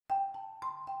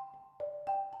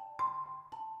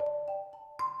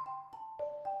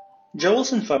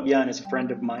Joelson Fabian is a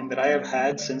friend of mine that I have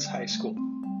had since high school.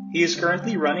 He is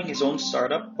currently running his own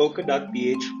startup,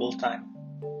 Polka.ph, full time.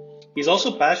 He's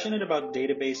also passionate about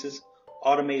databases,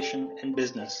 automation, and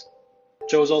business.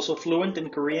 Joe is also fluent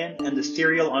in Korean and a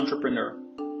serial entrepreneur.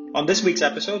 On this week's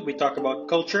episode, we talk about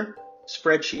culture,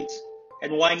 spreadsheets,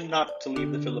 and why not to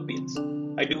leave the Philippines.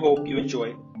 I do hope you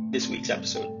enjoy this week's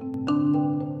episode.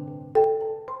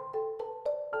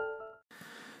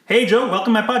 Hey, Joe,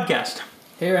 welcome to my podcast.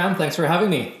 Hey Ram, thanks for having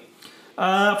me.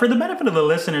 For the benefit of the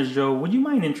listeners, Joe, would you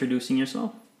mind introducing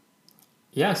yourself?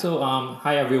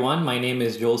 Hi everyone. My name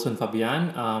is Joelson Fabian.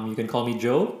 You can call me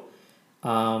Joe.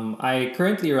 I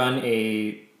currently run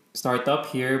a startup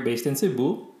here based in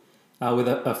Cebu with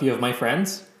a few of my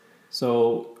friends.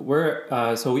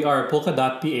 We are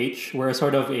Polka.ph. We're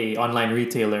sort of a online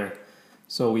retailer.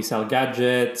 So we sell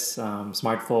gadgets,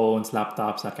 smartphones,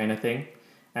 laptops, that kind of thing.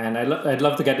 And I'd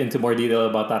love to get into more detail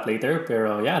about that later.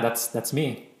 Pero yeah, that's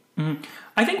me.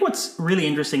 I think what's really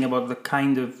interesting about the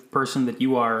kind of person that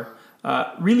you are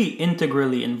really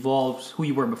integrally involves who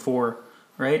you were before,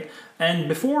 right? And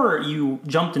before you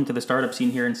jumped into the startup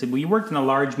scene here in Cebu, you worked in a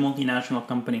large multinational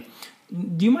company.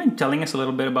 Do you mind telling us a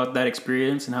little bit about that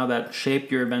experience and how that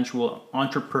shaped your eventual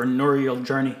entrepreneurial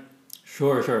journey?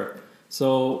 Sure.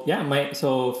 So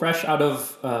fresh out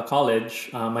of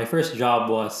college, my first job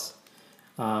was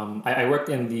I worked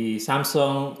in the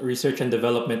Samsung Research and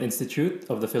Development Institute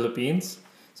of the Philippines.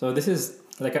 So this is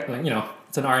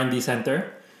it's an R&D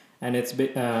center, and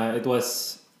it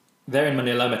was there in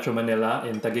Manila, Metro Manila,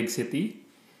 in Taguig City,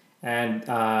 and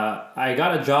I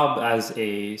got a job as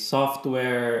a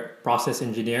software process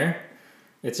engineer.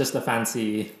 It's just a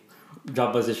fancy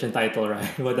job position title,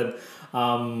 right? But then,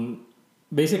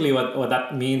 basically, what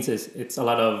that means is it's a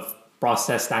lot of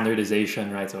process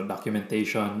standardization, right? So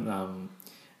documentation,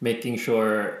 making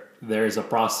sure there is a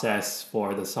process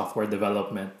for the software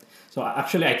development. So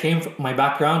actually, my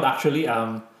background actually,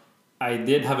 I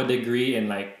did have a degree in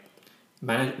like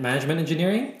management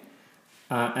engineering,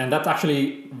 and that's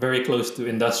actually very close to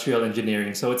industrial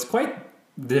engineering. So it's quite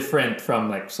different from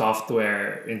like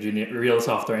real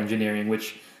software engineering,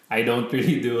 which I don't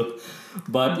really do.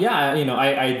 But yeah,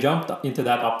 I jumped into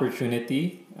that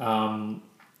opportunity.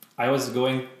 I was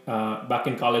going back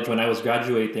in college when I was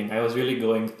graduating. I was really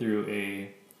going through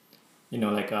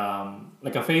like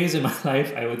a phase in my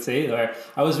life, I would say, where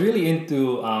I was really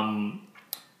into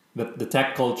the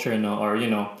tech culture, or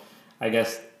I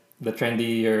guess the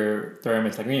trendier term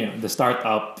is like the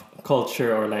startup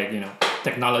culture, or like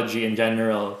technology in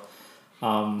general.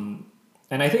 And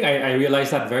I think I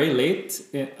realized that very late,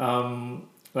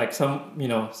 like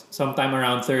sometime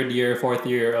around third year, fourth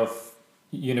year of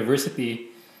university.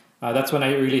 That's when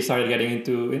I really started getting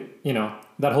into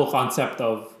that whole concept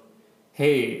of,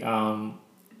 hey,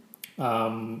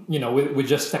 with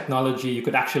just technology, you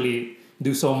could actually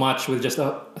do so much with just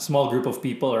a small group of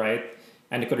people, right?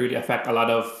 And it could really affect a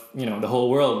lot of the whole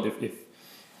world. If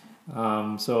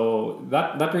So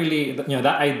that really,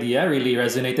 that idea really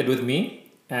resonated with me,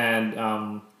 and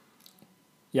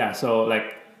so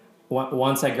like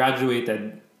once I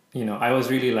graduated, I was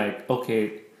really like,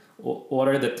 okay, what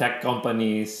are the tech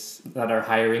companies that are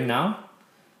hiring now?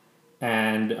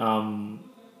 And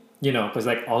because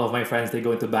like all of my friends, they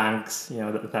go into banks,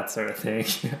 that sort of thing.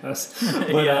 Yes.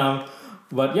 but Yeah.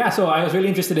 but yeah, so I was really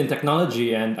interested in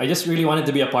technology, and I just really wanted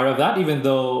to be a part of that, even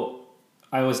though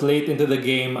I was late into the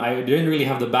game. I didn't really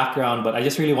have the background, but I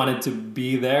just really wanted to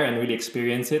be there and really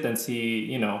experience it and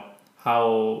see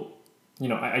how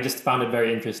I just found it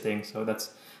very interesting. So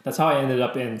that's how I ended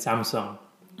up in Samsung.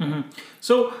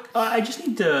 So I just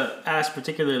need to ask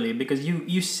particularly because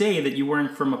you say that you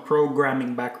weren't from a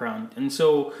programming background, and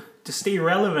so to stay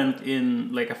relevant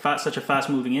in like such a fast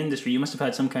moving industry, you must have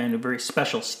had some kind of very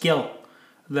special skill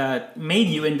that made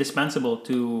you indispensable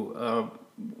to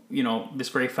this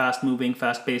very fast moving,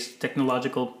 fast paced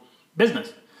technological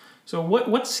business. So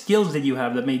what skills did you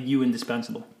have that made you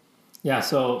indispensable? Yeah,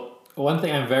 so one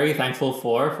thing I'm very thankful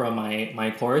for from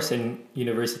my course in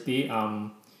university,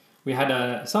 we had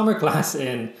a summer class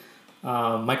in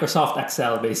Microsoft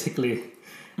Excel, basically.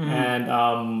 And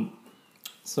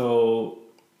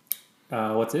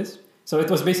what's this? So it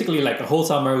was basically like a whole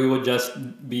summer we would just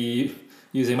be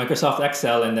using Microsoft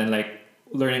Excel, and then like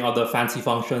learning all the fancy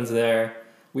functions there.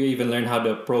 We even learned how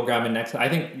to program in Excel. I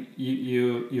think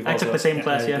you've I also took the same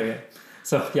class, yeah. okay.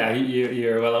 So yeah,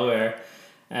 you're well aware.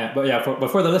 But yeah,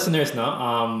 for the listeners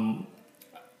now,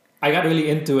 I got really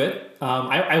into it.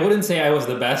 I wouldn't say I was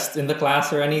the best in the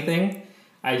class or anything.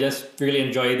 I just really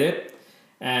enjoyed it,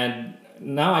 and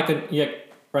now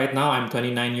right now I'm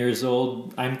 29 years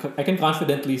old. I can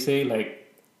confidently say like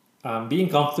being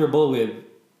comfortable with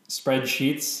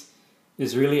spreadsheets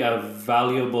is really a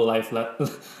valuable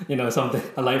something,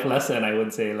 a life lesson, I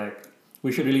would say. Like,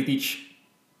 we should really teach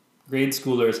grade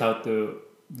schoolers how to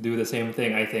do the same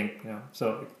thing, I think.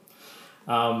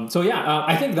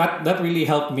 I think that really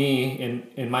helped me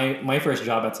in my first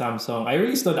job at Samsung. I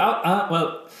really stood out.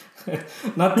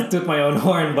 Not to toot my own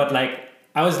horn, but like,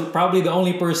 I was probably the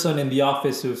only person in the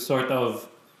office who sort of,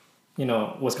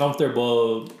 was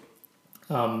comfortable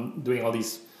doing all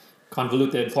these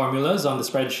convoluted formulas on the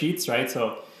spreadsheets, right?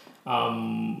 So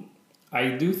I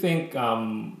do think,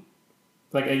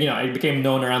 I became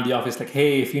known around the office, like,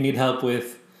 hey, if you need help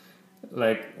with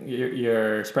like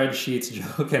your spreadsheets,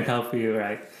 Joe can help you,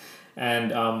 right?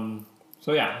 And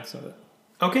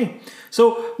Okay,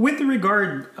 so with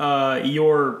regard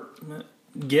your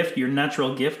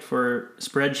natural gift for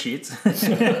spreadsheets.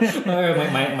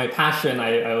 my passion,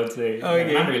 I would say.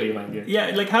 Okay. Not really my gift.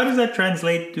 Yeah, like, how does that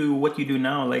translate to what you do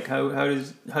now? Like, how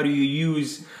do you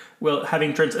use,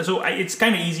 having it's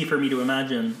kind of easy for me to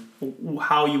imagine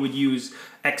how you would use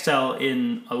Excel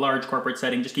in a large corporate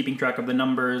setting, just keeping track of the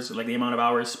numbers, like the amount of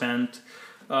hours spent,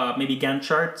 maybe Gantt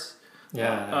charts.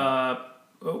 Yeah.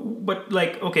 But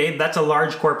like, okay, that's a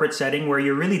large corporate setting where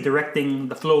you're really directing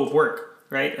the flow of work,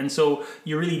 right? And so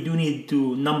you really do need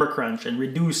to number crunch and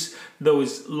reduce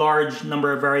those large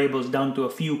number of variables down to a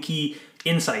few key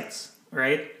insights,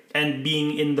 right? And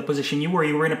being in the position you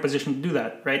were in a position to do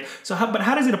that, right? So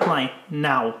how does it apply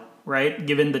now, right?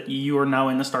 Given that you are now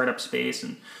in the startup space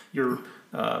and you're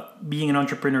being an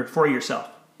entrepreneur for yourself.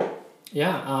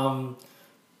 Yeah.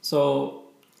 So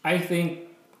I think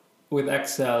with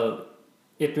Excel,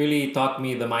 it really taught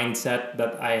me the mindset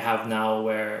that I have now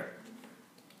where,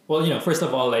 first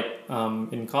of all, like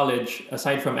in college,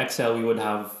 aside from Excel, we would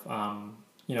have,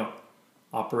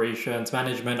 operations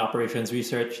management, operations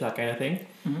research, that kind of thing.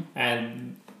 Mm-hmm.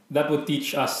 And that would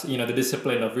teach us, the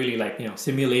discipline of really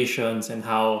simulations and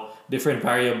how different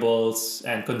variables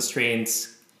and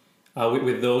constraints,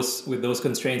 with those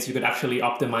constraints, you could actually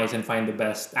optimize and find the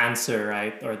best answer,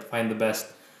 right? Or find the best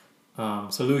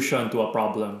solution to a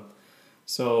problem.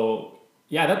 So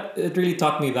yeah, it really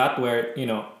taught me that, where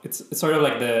it's sort of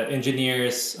like the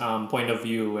engineer's point of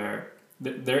view, where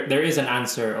there is an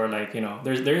answer, or like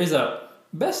there is a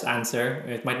best answer.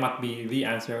 It might not be the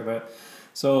answer, but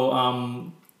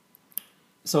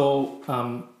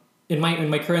in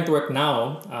my current work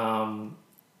now,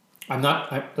 I'm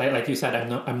not like you said,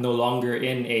 I'm no longer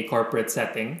in a corporate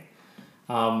setting.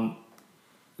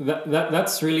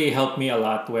 That's really helped me a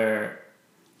lot, where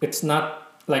it's not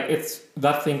like it's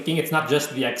that thinking. It's not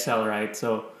just the Excel, right?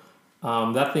 So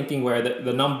that thinking where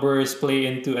the numbers play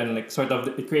into, and like sort of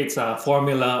it creates a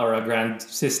formula or a grand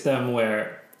system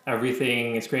where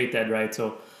everything is created, right?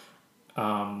 So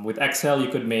with Excel, you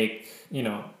could make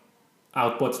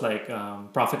outputs like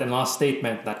profit and loss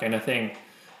statement, that kind of thing.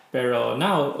 Pero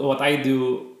now what I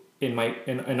do in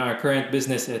our current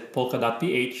business at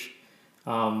Polka.ph,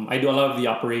 I do a lot of the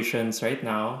operations right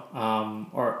now,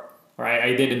 or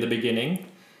I did in the beginning.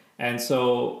 And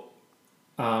so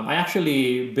I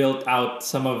actually built out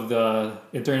some of the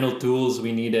internal tools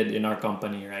we needed in our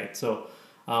company, right? So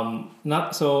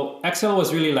Excel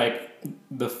was really like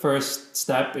the first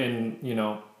step in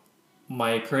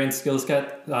my current skill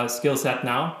set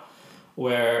now,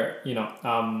 where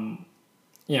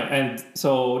and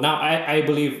so now I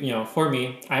believe for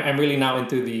me, I'm really now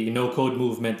into the no code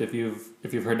movement, if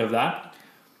you've heard of that.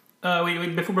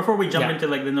 Wait, before we jump into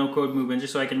like the no code movement,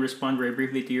 just so I can respond very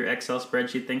briefly to your Excel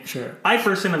spreadsheet thing. Sure. I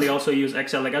personally also use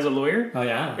Excel, like as a lawyer. Oh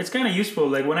yeah. It's kind of useful.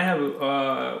 Like when I have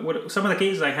some of the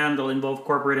cases I handle involve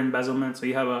corporate embezzlement. So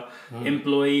you have a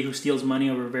employee who steals money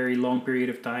over a very long period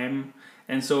of time.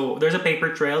 And so there's a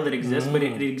paper trail that exists, but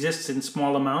it exists in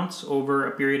small amounts over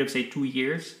a period of say 2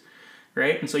 years,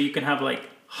 right? And so you can have like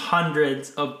hundreds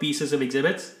of pieces of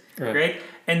exhibits. Right?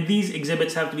 And these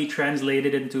exhibits have to be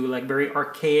translated into like very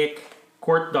archaic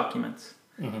court documents,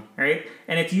 right?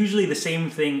 And it's usually the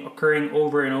same thing occurring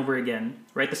over and over again,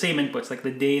 right? The same inputs, like the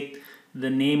date,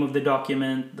 the name of the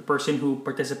document, the person who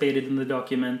participated in the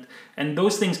document, and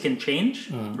those things can change,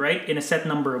 right? In a set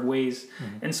number of ways.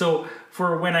 And so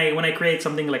for when I create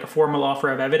something like a formal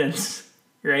offer of evidence,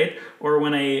 right? Or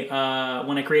when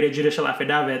I create a judicial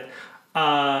affidavit,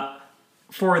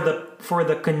 for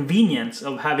the convenience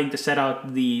of having to set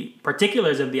out the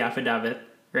particulars of the affidavit,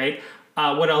 right?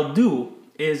 What I'll do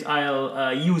is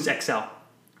I'll use Excel,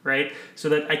 right? So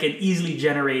that I can easily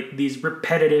generate these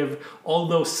repetitive,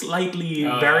 although slightly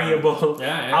variable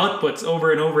outputs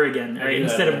over and over again, right?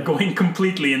 Instead of going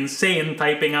completely insane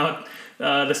typing out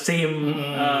the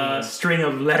same string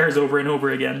of letters over and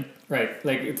over again. Right.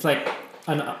 Like it's like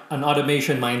an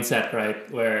automation mindset, right?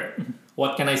 Where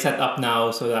what can I set up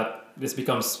now so that this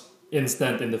becomes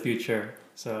instant in the future?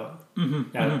 So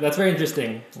that's very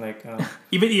interesting. Like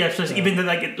even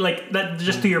like that.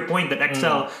 Just to your point, that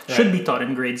Excel should be taught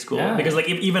in grade school because like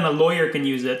if even a lawyer can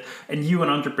use it, and you an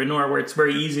entrepreneur, where it's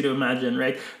very easy to imagine,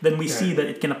 right? Then we see that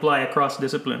it can apply across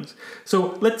disciplines.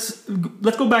 So let's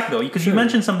go back though, because you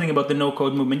mentioned something about the no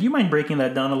code movement. Do you mind breaking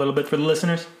that down a little bit for the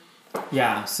listeners?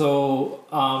 Yeah. So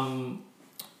so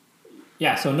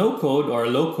no code or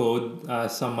low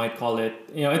code, some might call it.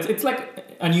 You know, it's like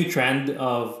a new trend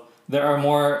of. There are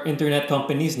more internet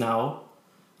companies now.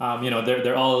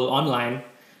 They're all online,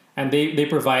 and they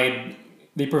provide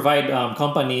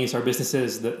companies or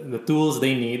businesses the tools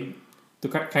they need to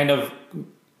kind of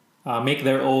make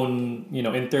their own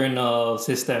internal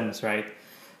systems, right?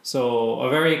 So a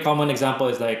very common example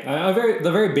is like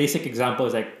the very basic example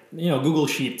is like Google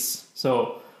Sheets.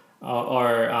 So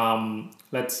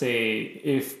let's say,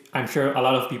 if I'm sure a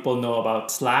lot of people know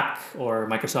about Slack or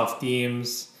Microsoft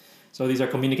Teams. So these are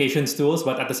communications tools,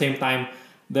 but at the same time,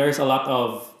 there's a lot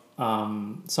of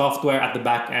software at the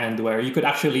back end where you could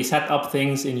actually set up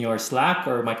things in your Slack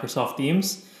or Microsoft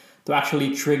Teams to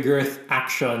actually trigger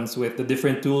actions with the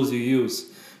different tools you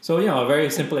use. So, a very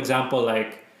simple example,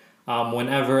 like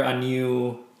whenever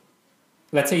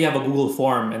let's say you have a Google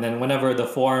form, and then whenever the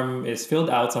form is filled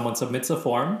out, someone submits a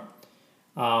form,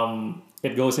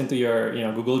 it goes into your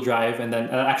Google Drive, and then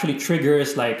it actually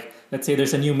triggers, like, let's say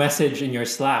there's a new message in your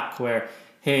Slack where,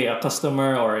 hey, a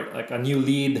customer or like a new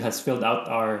lead has filled out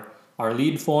our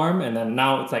lead form, and then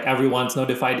now it's like everyone's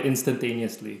notified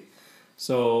instantaneously.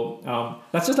 So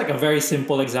that's just like a very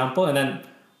simple example, and then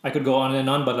I could go on and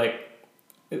on, but like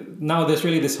now there's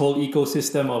really this whole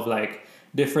ecosystem of like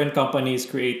different companies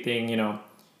creating,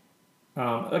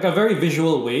 like a very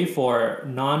visual way for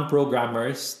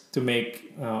non-programmers to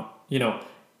make,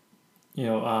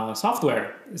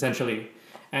 software essentially.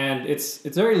 And it's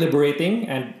very liberating,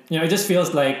 and it just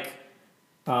feels like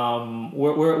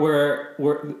we're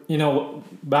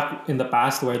back in the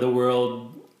past where the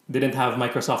world didn't have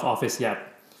Microsoft Office yet,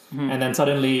 and then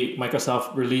suddenly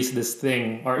Microsoft released this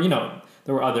thing, or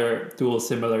there were other tools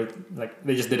similar, like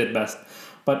they just did it best.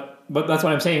 But that's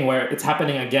what I'm saying, where it's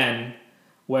happening again,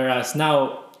 whereas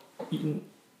now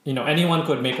anyone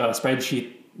could make a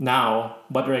spreadsheet now,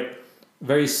 but like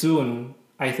very soon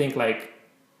I think like.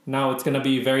 Now it's going to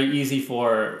be very easy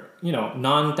for,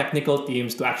 non-technical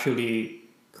teams to actually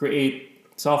create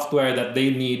software that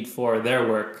they need for their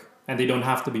work, and they don't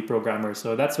have to be programmers.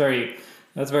 So that's very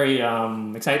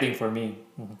exciting for me.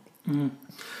 Mm-hmm.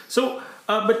 So,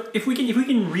 but if we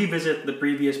can revisit the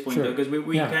previous point, though, because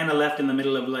we kind of left in the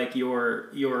middle of like your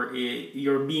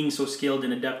being so skilled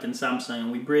and adept in Samsung,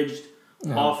 and we bridged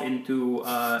off into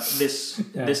this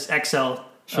Excel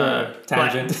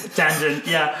tangent.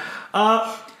 Yeah.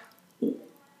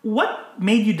 What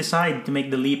made you decide to make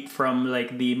the leap from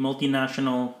like the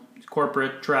multinational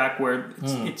corporate track, where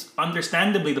it's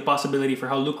understandably the possibility for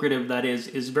how lucrative that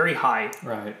is very high,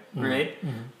 right? Right.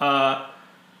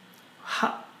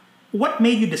 What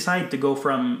made you decide to go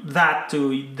from that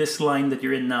to this line that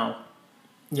you're in now?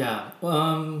 Yeah.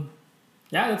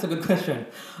 That's a good question.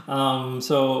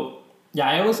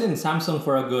 I was in Samsung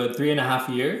for a good 3.5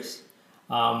 years,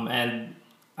 and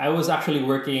I was actually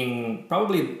working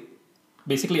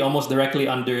basically almost directly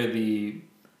under the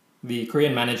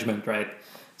Korean management, right?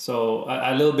 So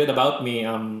a little bit about me.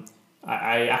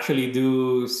 I actually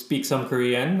do speak some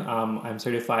Korean. I'm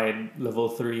certified level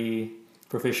 3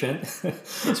 proficient.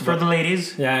 It's for the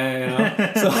ladies.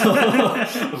 Yeah. So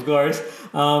of course.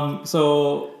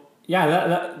 So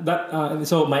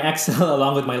my Excel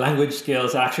along with my language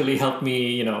skills actually helped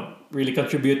me, really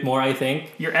contribute more, I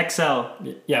think. Your Excel.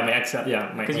 Yeah, my Excel.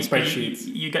 Yeah, my spreadsheets.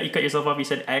 You cut yourself off. You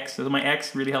said X. So my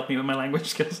X really helped me with my language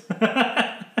skills.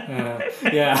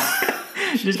 Yeah.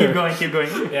 Just keep going.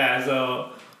 Yeah.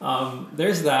 So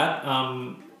there's that.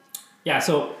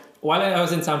 So while I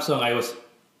was in Samsung, I was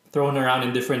thrown around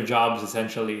in different jobs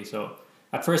essentially. So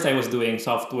at first I was doing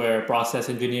software process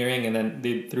engineering, and then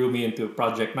they threw me into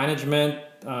project management,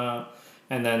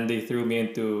 and then they threw me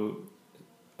into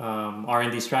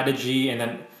R&D strategy, and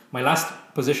then my last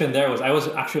position there I was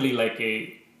actually like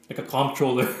a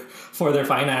comptroller for their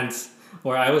finance,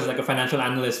 or I was like a financial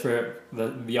analyst for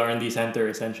the R&D center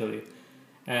essentially.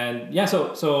 And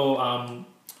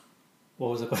what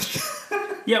was the question?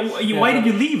 Why did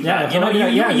you leave that? You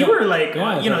were like,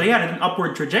 they had an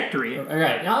upward trajectory.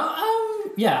 Right.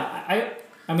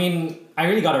 I mean, I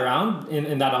really got around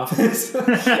in that office,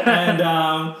 and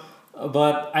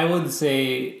but I would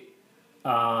say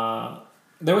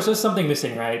there was just something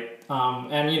missing, right?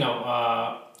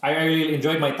 I really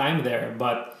enjoyed my time there,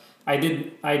 but I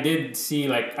did see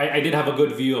like I did have a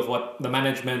good view of what the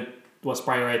management was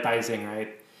prioritizing,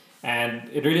 right? And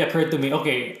it really occurred to me,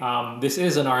 okay, this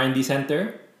is an R&D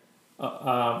center.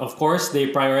 Of course,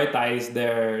 they prioritize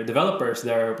their developers,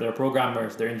 their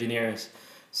programmers, their engineers.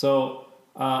 So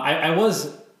I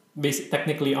was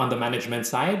technically on the management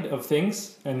side of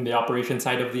things and the operation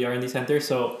side of the R&D center.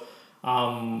 So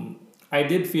I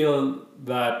did feel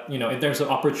that, you know, in terms of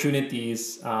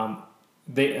opportunities,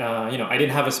 they I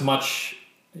didn't have as much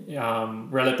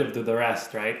relative to the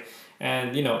rest, right?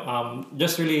 And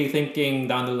just really thinking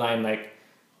down the line, like,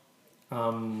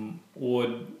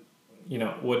 would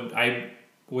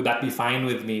that be fine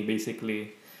with me,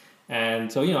 basically?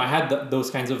 And so I had those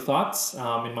kinds of thoughts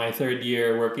in my third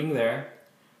year working there,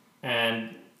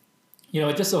 and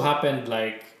it just so happened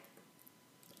like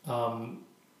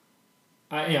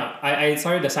I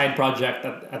started a side project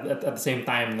at the same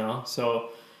time, no?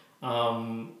 So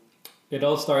it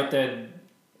all started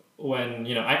when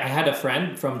I had a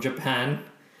friend from Japan,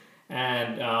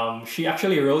 and she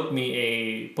actually wrote me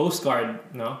a postcard.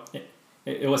 No,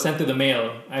 it was sent to the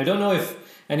mail. I don't know if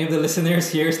any of the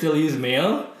listeners here still use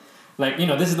mail. Like,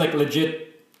 this is like legit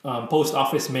post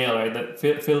office mail, right? That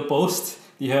Phil Post.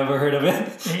 You ever heard of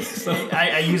it? So,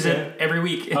 I use it every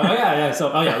week. yeah. So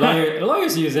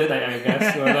lawyers use it, I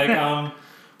guess. Or like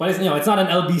but it's it's not an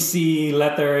LBC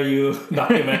letter you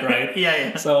document, right?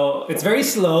 Yeah. So it's very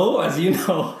slow, as you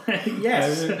know.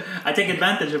 Yes, I take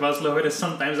advantage of how slow it is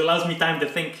sometimes. It allows me time to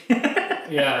think.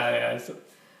 Yeah.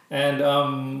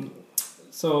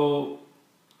 So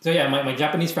my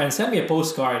Japanese friend sent me a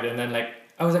postcard, and then like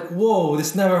I was like, whoa,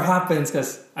 this never happens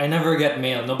because I never get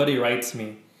mail. Nobody writes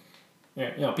me.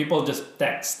 Yeah, people just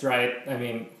text, right? I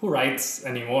mean, who writes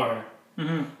anymore?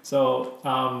 Mm-hmm. So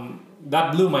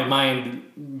that blew my mind,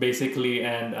 basically,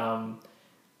 and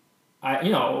I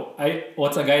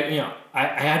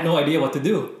had no idea what to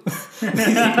do.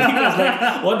 Basically, I was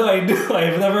like, what do I do?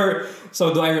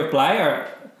 So do I reply or?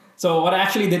 So what I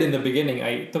actually did in the beginning,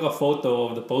 I took a photo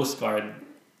of the postcard,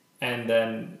 and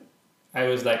then I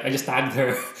was like, I just tagged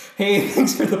her, hey,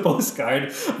 thanks for the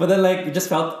postcard. But then like it just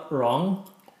felt wrong.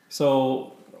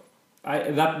 So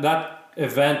that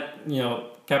event,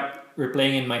 kept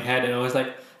replaying in my head, and I was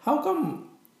like, how come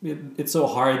it's so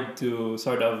hard to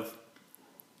sort of,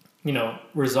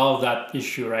 resolve that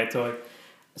issue, right? So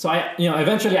I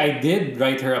eventually I did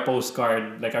write her a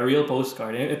postcard, like a real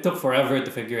postcard. It took forever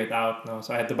to figure it out. No?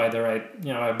 So I had to buy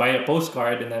I buy a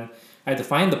postcard, and then I had to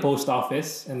find the post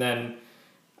office, and then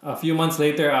a few months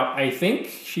later, I think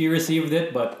she received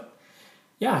it, but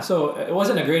yeah, so it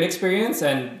wasn't a great experience,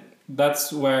 and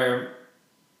that's where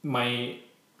my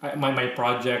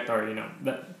project, or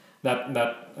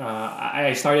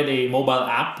I started a mobile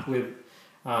app with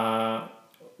the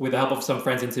help of some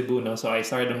friends in Cebu. No? So I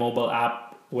started a mobile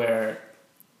app where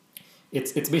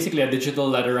it's basically a digital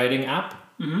letter writing app.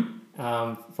 Mm-hmm.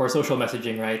 For social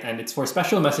messaging, right? And it's for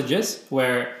special messages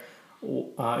where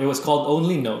it was called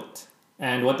Only Note.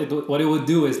 And what it would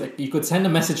do is like you could send a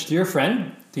message to your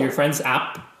friend, to your friend's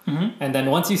app, mm-hmm. and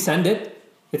then once you send it,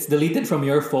 it's deleted from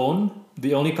your phone.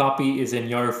 The only copy is in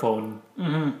your phone.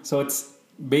 Mm-hmm. So it's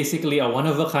basically a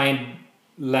one-of-a-kind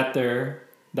letter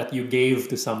that you gave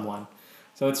to someone.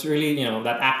 So it's really,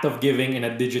 that act of giving in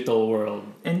a digital world.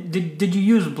 And did you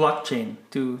use blockchain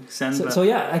to send that? So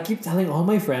yeah, I keep telling all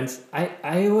my friends,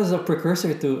 I was a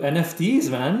precursor to NFTs,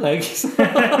 man. Like, so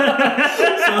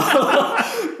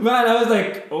man, I was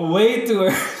like way too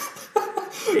early.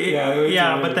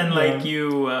 But then like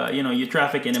you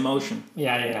traffic in emotion.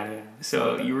 Yeah.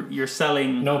 So you're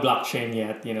selling no blockchain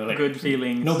yet, like good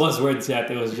feelings. No buzzwords yet.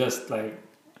 It was just like,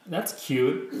 that's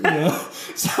cute,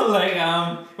 So like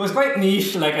it was quite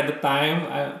niche like at the time.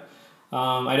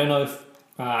 I don't know if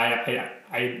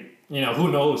I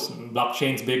who knows,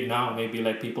 blockchain's big now. Maybe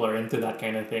like people are into that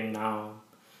kind of thing now.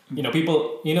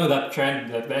 People, that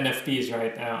trend, that the NFTs,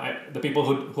 right? The people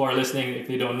who are listening, if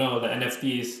you don't know, the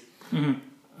NFTs.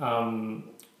 Mm-hmm.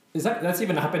 That's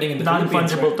even happening in the non-fungible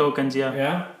Philippines, right? tokens, yeah.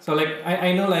 Yeah. So like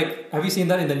I know, like, have you seen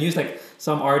that in the news? Like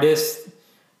some artists,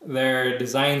 their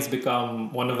designs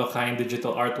become one-of-a-kind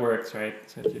digital artworks, right?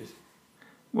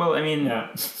 Well, I mean, yeah,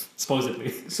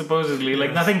 supposedly,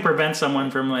 like nothing prevents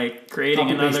someone from like creating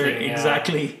another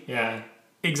exact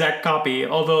copy.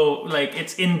 Although like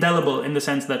it's indelible in the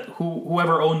sense that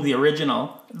whoever owned the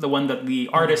original, the one that the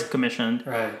artist commissioned,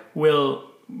 right, will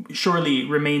surely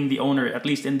remain the owner, at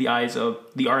least in the eyes of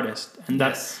the artist, and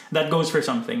that goes for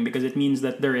something, because it means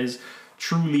that there is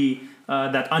truly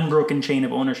that unbroken chain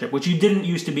of ownership, which you didn't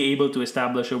used to be able to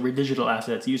establish over digital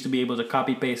assets. You used to be able to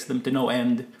copy paste them to no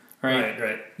end, right?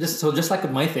 Right. Just like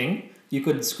with my thing, you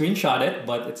could screenshot it,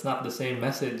 but it's not the same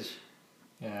message.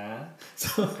 Yeah.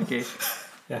 So Okay.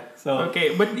 yeah. So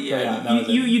Okay, but that was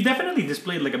you definitely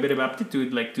displayed like a bit of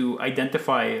aptitude, like to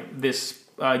identify this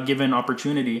given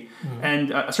opportunity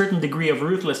and a certain degree of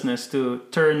ruthlessness to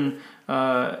turn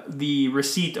the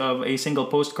receipt of a single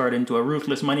postcard into a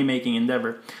ruthless money making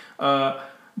endeavor.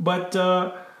 But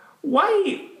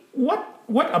why?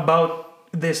 What about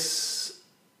this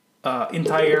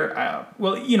entire?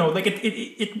 Well, you know, like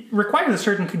it requires a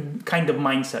certain kind of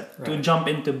mindset to Right. jump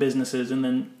into businesses, and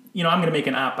then you know I'm going to make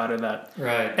an app out of that.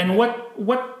 Right. And what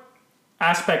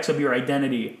aspects of your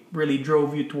identity really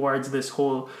drove you towards this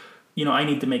whole, you know, I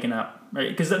need to make an app, right?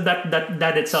 Because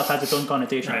that itself has its own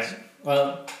connotations. Right.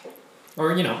 Well,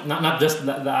 or you know, not just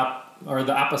the app or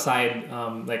the app aside,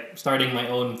 like starting my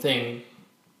own thing.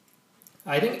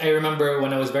 I think I remember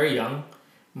when I was very young,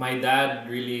 my dad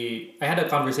really. I had a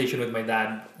conversation with my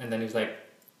dad, and then he was like,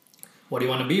 "What do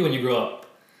you want to be when you grow up?"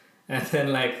 And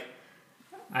then like,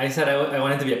 I said I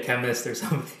wanted to be a chemist or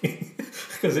something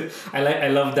because I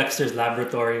love Dexter's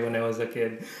Laboratory when I was a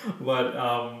kid, but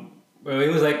well, he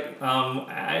was like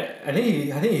I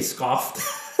think he scoffed.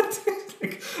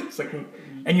 It's like,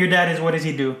 And your dad is, what does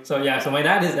he do? so yeah, so my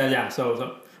dad is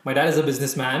so my dad is a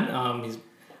businessman. He's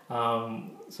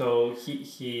so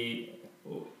he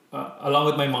along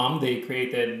with my mom, they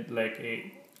created like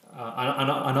an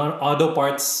auto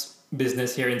parts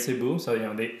business here in Cebu. So you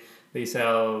know they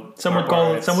sell. Some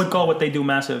would call what they do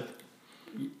massive.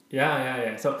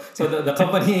 Yeah. So the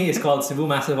company is called Cebu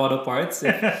Massive Auto Parts.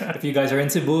 If you guys are in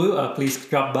Cebu, please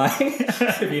drop by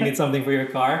if you need something for your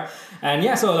car. And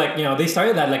yeah, so like, you know, they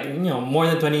started that like, you know, more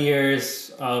than 20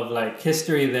 years of like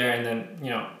history there, and then, you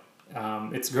know,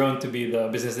 it's grown to be the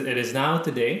business that it is now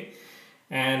today.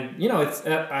 And you know, it's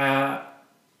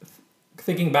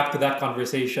thinking back to that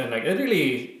conversation, like it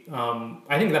really,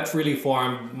 I think that's really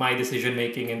formed my decision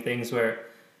making in things where,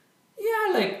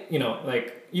 yeah, like, you know,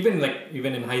 like even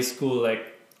in high school, like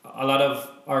a lot of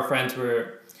our friends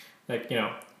were like, you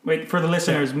know. Wait, for the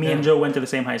listeners, me and Joe went to the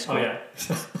same high school. Oh yeah,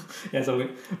 yeah. So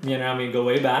me and Rami go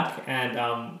way back, and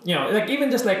you know, like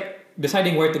even just like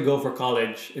deciding where to go for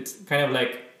college, it's kind of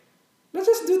like, let's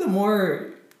just do the more,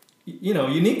 you know,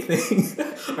 unique thing,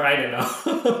 or I don't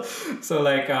know. So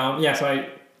like yeah, so I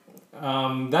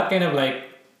that kind of like,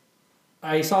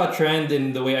 I saw a trend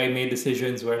in the way I made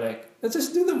decisions where like, let's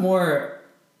just do the more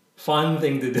fun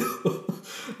thing to do,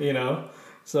 you know.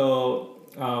 So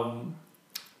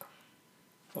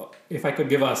if I could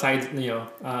give a side, you know,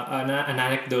 an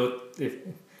anecdote, if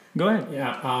Go ahead.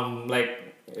 yeah,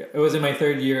 like it was in my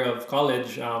third year of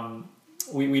college.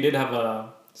 We did have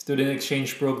a student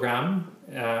exchange program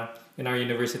in our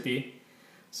university.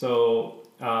 So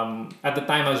at the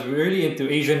time, I was really into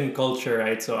Asian culture,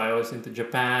 right? So I was into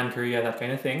Japan, Korea, that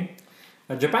kind of thing.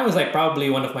 Japan was like probably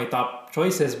one of my top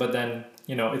choices, but then,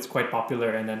 you know, it's quite popular,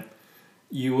 and then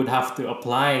you would have to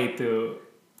apply to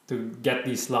get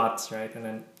these slots, right? And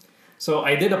then, so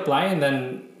I did apply, and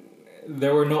then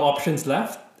there were no options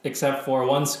left except for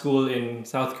one school in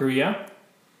South Korea,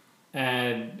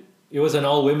 and it was an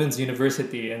all women's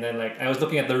university. And then like I was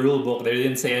looking at the rule book, they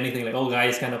didn't say anything like, oh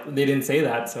guys, kind of, they didn't say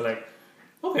that. So like,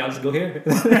 okay, I'll just go here.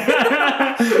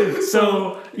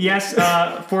 So yes,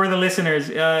 for the listeners,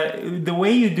 the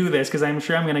way you do this, because I'm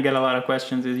sure I'm gonna get a lot of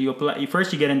questions, is you apply.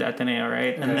 First, you get into Ateneo,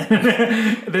 right? And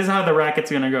then this is how the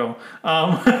racket's gonna go.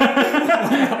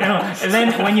 You know, and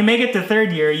then when you make it to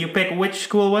third year, you pick which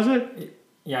school was it?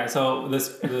 Yeah, so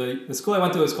the school I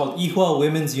went to was called Ihua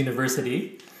Women's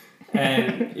University,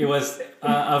 and it was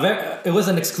it was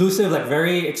an exclusive, like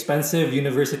very expensive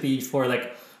university for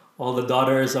like all the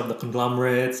daughters of the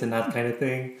conglomerates and that kind of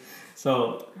thing.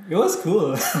 So it was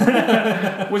cool.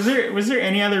 Was there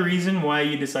any other reason why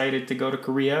you decided to go to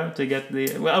Korea to get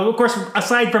the? Well, of course,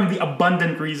 aside from the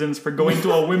abundant reasons for going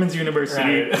to a women's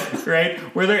university, right?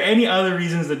 Were there any other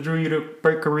reasons that drew you to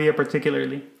Korea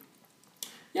particularly?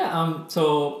 Yeah.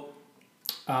 So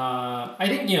I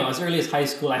think, you know, as early as high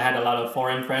school, I had a lot of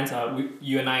foreign friends.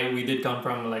 You and I, we did come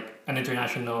from like an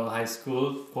international high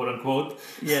school, quote unquote.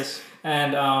 Yes.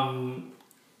 And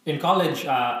in college,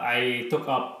 I took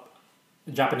up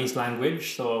Japanese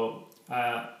language, so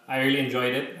I really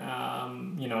enjoyed it.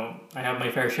 You know, I have my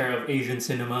fair share of Asian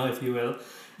cinema, if you will.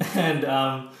 And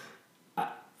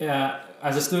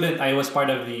as a student, I was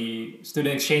part of the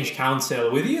Student Exchange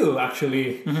Council with you,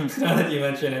 actually, now that you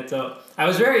mention it. So I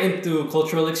was very into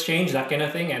cultural exchange, that kind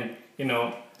of thing. And, you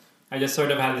know, I just sort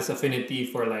of had this affinity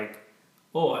for like,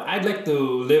 oh, I'd like to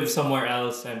live somewhere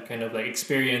else and kind of like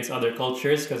experience other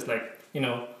cultures, because like, you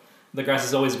know, the grass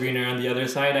is always greener on the other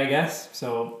side, I guess.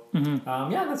 So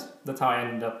yeah, that's how I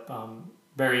ended up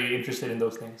very interested in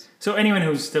those things. So anyone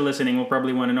who's still listening will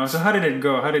probably want to know. So how did it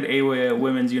go? How did AWA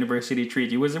Women's University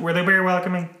treat you? Were they very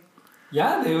welcoming?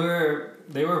 Yeah, they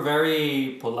were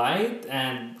very polite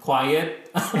and quiet.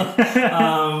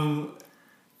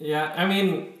 Yeah, I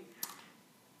mean,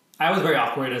 I was very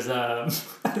awkward as a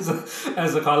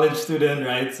as a college student,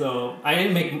 right? So I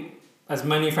didn't make as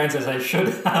many friends as I should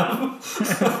have.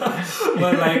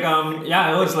 But like,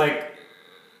 yeah, it was like,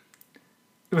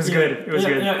 it was good. It was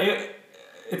good. Yeah,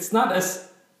 it's not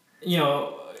as,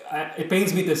 it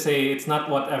pains me to say it's not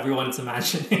what everyone's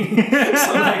imagining.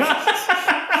 So like,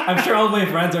 I'm sure all my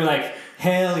friends are like,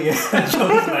 hell yeah,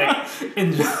 Joe's like,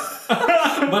 enjoy.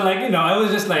 But like, I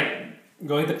was just like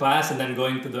going to class and then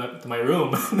going to my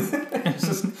room,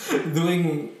 just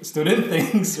doing student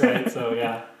things, right? So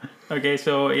yeah. Okay,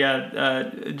 so yeah,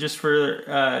 just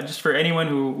for anyone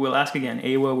who will ask again,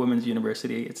 AWA Women's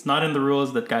University, it's not in the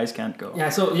rules that guys can't go.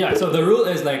 So the rule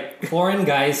is like foreign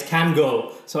guys can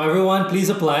go. So everyone, please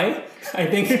apply. I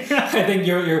think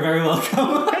you're very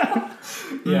welcome.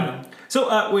 Yeah. So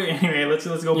anyway, let's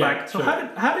go back. So sure.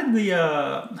 how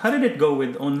did it go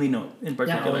with OnlyNote in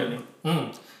particular?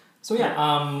 Yeah, So yeah,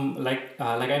 like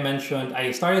I mentioned,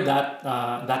 I started that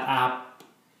app.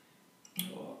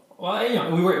 Well,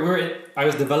 I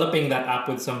was developing that app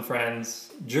with some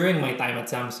friends during my time at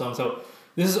Samsung. So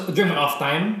this is during my off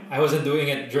time. I wasn't doing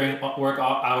it during work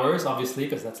hours, obviously,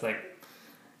 because that's like,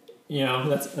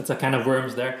 that's a kind of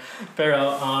worms there.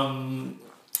 Pero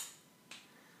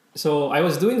so I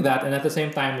was doing that, and at the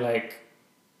same time, like,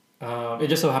 it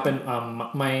just so happened,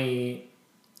 my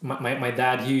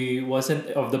dad, he wasn't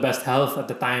of the best health at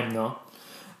the time, no.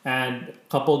 And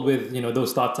coupled with,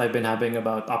 those thoughts I've been having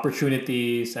about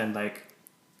opportunities and like,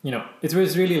 it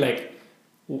was really like,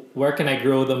 where can I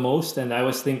grow the most? And I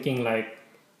was thinking like,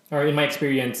 or in my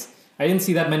experience, I didn't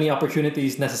see that many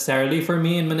opportunities necessarily for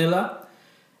me in Manila.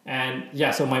 And yeah,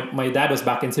 so my dad was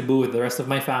back in Cebu with the rest of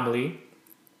my family.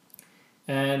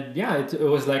 And yeah, it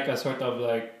was like a sort of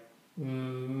like,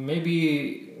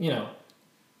 maybe,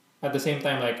 at the same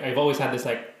time, like I've always had this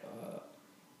like,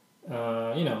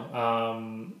 I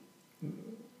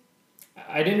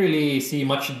didn't really see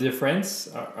much difference.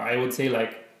 I would say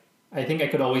like, I think I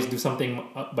could always do something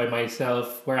by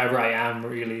myself wherever I am,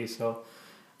 really. So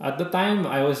at the time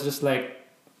I was just like,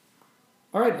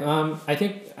 all right, I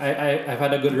think I've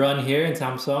had a good run here in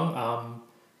Samsung.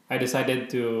 I decided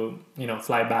to,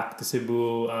 fly back to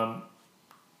Cebu,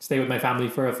 stay with my family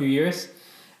for a few years.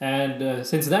 And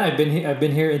since then I've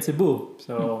been here in Cebu.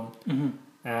 So,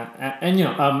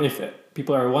 if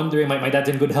people are wondering, my dad's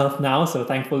in good health now, so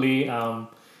thankfully,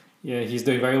 he's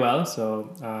doing very well. So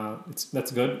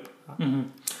that's good.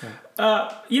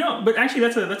 But actually,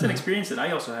 that's an experience that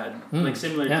I also had, like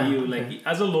similar to you. Like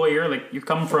as a lawyer, like you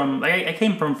come from, like I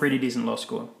came from pretty decent law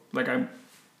school. Like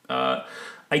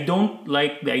I don't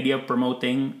like the idea of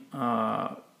promoting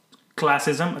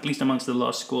classism, at least amongst the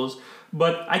law schools.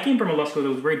 But I came from a law school that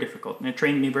was very difficult, and it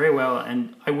trained me very well,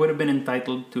 and I would have been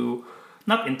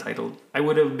I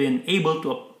would have been able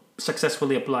to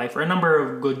successfully apply for a number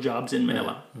of good jobs in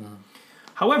Manila.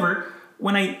 However,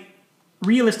 when I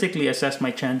realistically assessed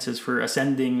my chances for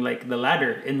ascending like the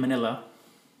ladder in Manila,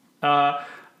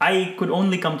 I could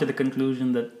only come to the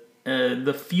conclusion that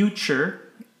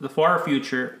the far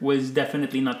future was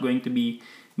definitely not going to be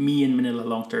me in Manila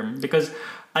long term, because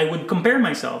I would compare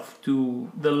myself to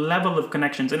the level of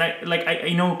connections, and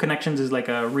I know connections is like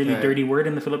a really dirty word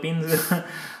in the Philippines,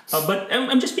 but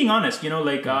I'm just being honest.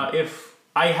 If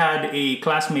I had a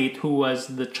classmate who was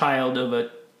the child of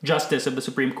a justice of the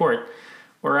Supreme Court,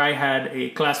 or I had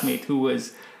a classmate who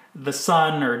was the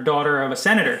son or daughter of a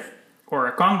senator or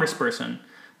a congressperson,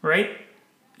 right?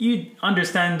 You'd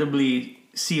understandably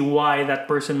see why that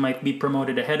person might be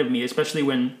promoted ahead of me, especially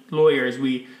when lawyers,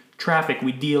 we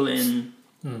deal in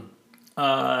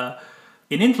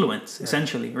influence,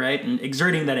 essentially, right? And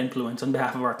exerting that influence on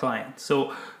behalf of our clients.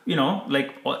 So,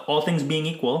 like all things being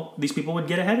equal, these people would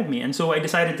get ahead of me. And so I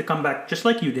decided to come back, just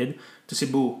like you did, to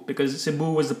Cebu, because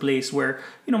Cebu was the place where,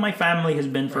 my family has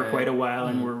been for quite a while,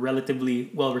 and we're relatively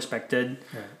well respected.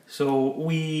 So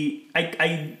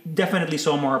I definitely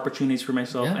saw more opportunities for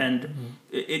myself. And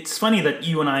it's funny that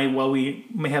you and I, while we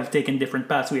may have taken different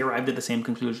paths, we arrived at the same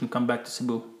conclusion: come back to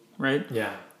Cebu, right?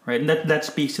 Yeah. Right, and that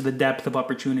speaks to the depth of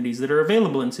opportunities that are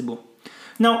available in Cebu.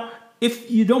 Now, if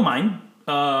you don't mind,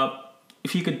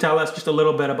 if you could tell us just a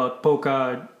little bit about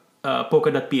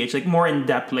Polka.ph, like more in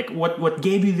depth, like what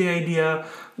gave you the idea,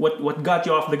 what got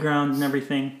you off the ground and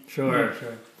everything. Sure.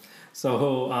 So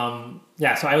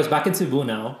so I was back in Cebu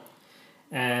now,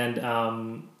 and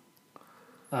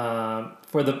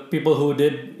for the people who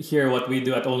did hear what we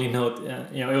do at Only Note,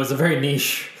 it was a very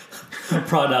niche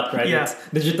product, right? Yeah. It's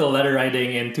digital letter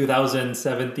writing in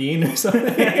 2017 or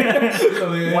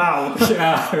something. Wow.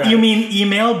 Yeah, right. You mean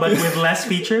email, but with less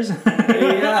features?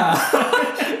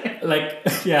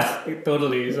 Yeah.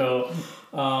 Totally. So,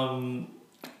 I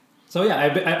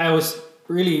was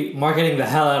really marketing the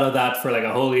hell out of that for like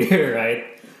a whole year, right?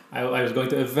 I was going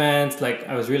to events, like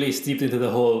I was really steeped into the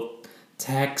whole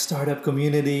tech startup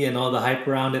community and all the hype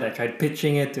around it. I tried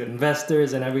pitching it to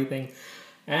investors and everything.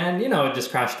 And, it just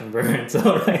crashed and burned. So,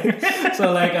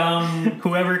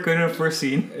 Whoever could have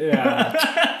foreseen. Yeah.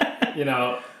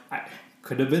 I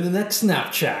could have been the next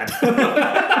Snapchat.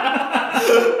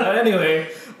 But anyway,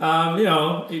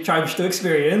 you charge to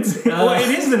experience. Well, it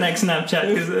is the next Snapchat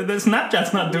because the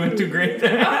Snapchat's not doing too great.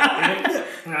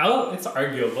 Well, it's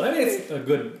arguable. I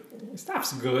mean,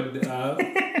 Snap's good.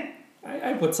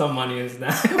 I put some money in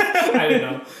Snap. I don't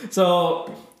know.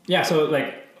 So,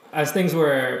 as things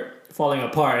were falling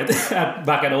apart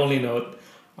back at Only Note.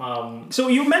 So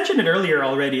you mentioned it earlier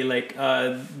already,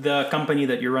 the company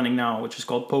that you're running now, which is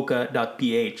called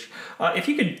Polka.ph. If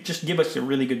you could just give us a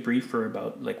really good briefer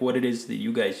about what it is that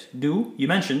you guys do. You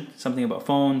mentioned something about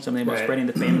phones, something about spreading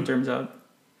the payment terms out.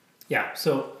 Yeah.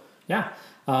 So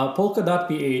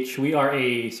Polka.ph, we are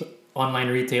a online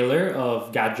retailer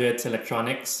of gadgets,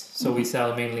 electronics. So we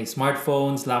sell mainly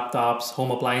smartphones, laptops,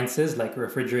 home appliances like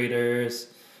refrigerators,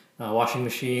 washing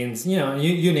machines,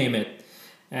 you name it.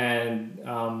 And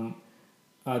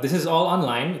this is all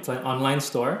online. It's an online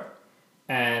store.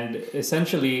 And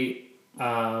essentially,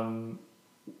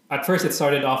 at first it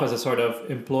started off as a sort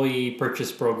of employee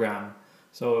purchase program.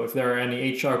 So if there are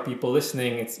any HR people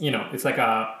listening, it's like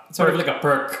a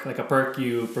perk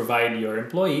you provide your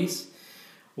employees,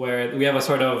 where we have a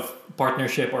sort of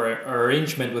partnership or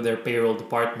arrangement with their payroll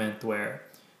department where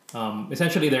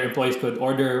essentially their employees could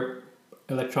order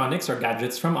electronics or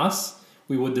gadgets from us.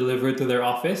 We would deliver to their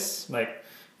office,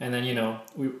 and then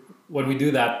when we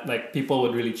do that, people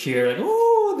would really cheer,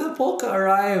 "Oh, the Polka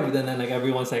arrived!" And then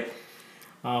everyone's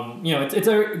it's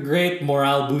a great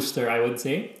morale booster, I would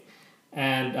say.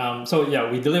 And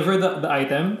we deliver the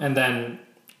item, and then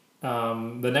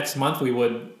the next month we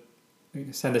would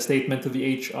send a statement to the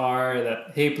HR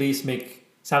that, hey, please make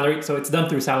salary. So it's done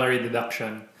through salary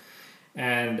deduction,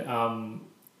 and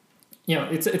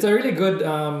it's a really good.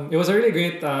 It was a really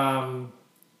great.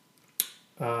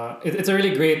 It's a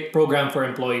really great program for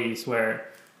employees where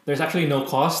there's actually no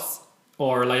costs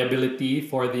or liability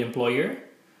for the employer,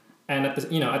 and at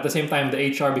the same time the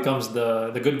HR becomes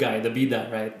the good guy, the bida,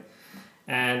 right?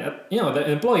 And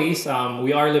the employees,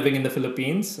 we are living in the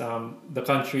Philippines. The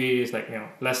country is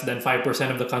less than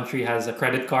 5% of the country has a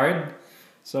credit card.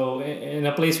 So in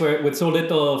a place with so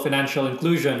little financial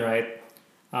inclusion, right,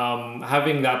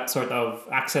 having that sort of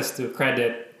access to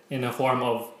credit in a form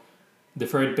of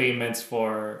deferred payments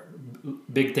for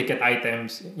big ticket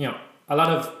items, a lot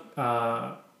of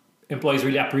employees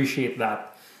really appreciate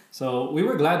that. So we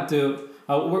were glad to.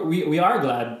 We are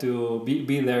glad to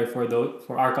be there for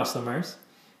our customers,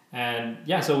 and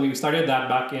so we started that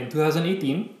back in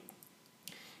 2018,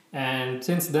 and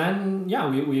since then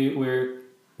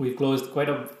we've closed quite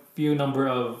a few number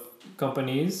of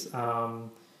companies. A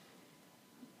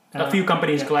few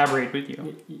companies collaborate with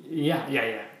you. Yeah.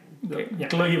 Okay.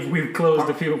 We've closed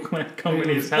a few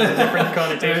companies. Has a different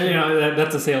connotation.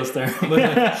 That's a sales term.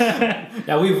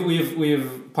 But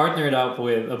we've partnered up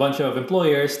with a bunch of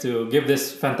employers to give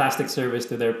this fantastic service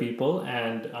to their people,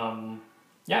 and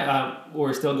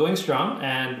we're still going strong,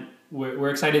 and we're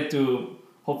excited to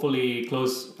hopefully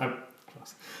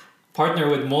partner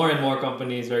with more and more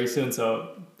companies very soon. So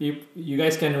you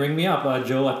guys can ring me up,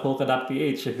 Joe at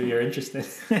Polka.ph, if you're interested.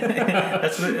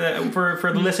 That's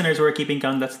for the listeners who are keeping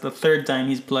count. That's the third time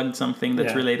he's plugged something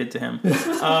that's related to him.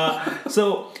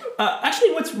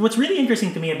 Actually, what's really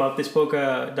interesting to me about this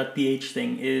Polka.ph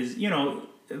thing is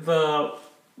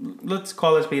let's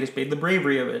call a spade, the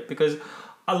bravery of it, because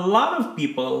a lot of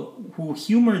people who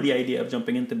humor the idea of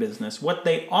jumping into business, what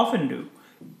they often do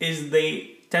is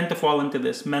they tend to fall into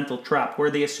this mental trap where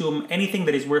they assume anything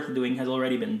that is worth doing has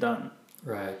already been done.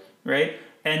 Right?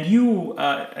 And you,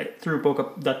 through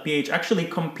Polka.ph, actually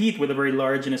compete with a very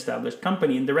large and established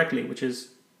company indirectly, which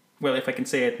is, well, if I can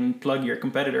say it and plug your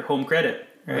competitor, Home Credit,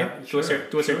 right? To a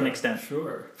certain extent.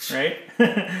 Sure. Right?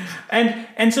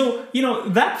 and so,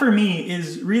 that for me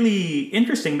is really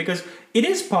interesting because it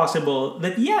is possible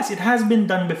that, yes, it has been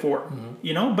done before,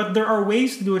 but there are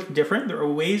ways to do it different. There are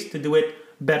ways to do it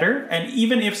better, and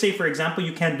even if, say, for example,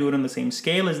 you can't do it on the same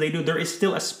scale as they do, there is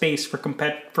still a space for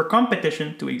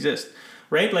competition to exist,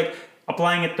 right?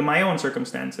 Applying it to my own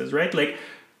circumstances, right?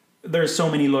 there's so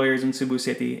many lawyers in Cebu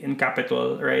City, in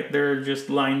Capital, right? They're just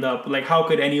lined up. Like, how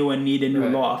could anyone need a new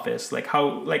law office?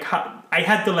 How I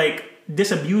had to like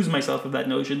disabuse myself of that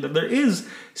notion that there is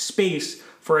space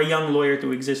for a young lawyer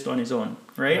to exist on his own,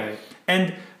 right?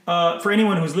 And for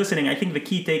anyone who's listening, I think the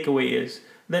key takeaway is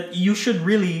that you should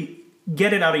really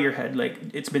get it out of your head. Like,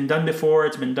 it's been done before,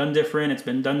 it's been done different, it's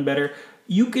been done better.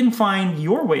 You can find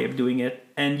your way of doing it,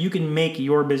 and you can make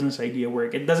your business idea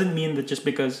work. It doesn't mean that just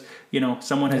because,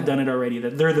 someone has done it already,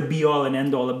 that they're the be all and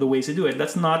end all of the ways to do it.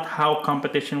 That's not how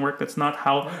competition works. That's not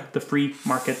how the free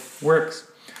market works.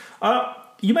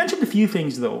 You mentioned a few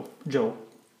things, though, Joe,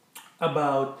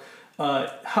 about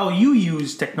how you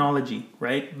use technology,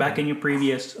 right? Back in your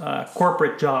previous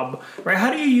corporate job, right?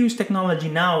 How do you use technology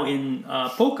now in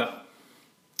Polka?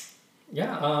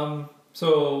 Yeah,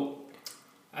 so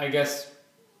I guess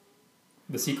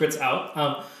the secret's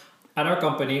out. At our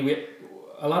company,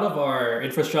 a lot of our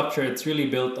infrastructure, it's really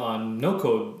built on no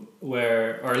code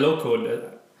or low code,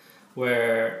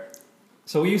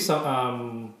 so we use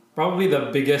some, probably the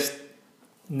biggest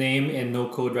name in no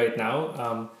code right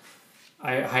now.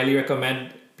 I highly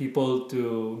recommend people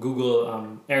to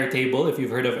Google Airtable, if you've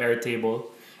heard of Airtable.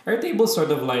 Airtable is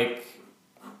sort of like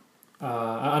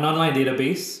an online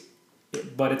database,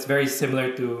 but it's very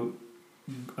similar to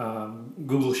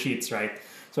Google Sheets, right?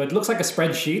 So it looks like a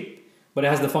spreadsheet, but it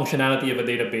has the functionality of a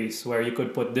database where you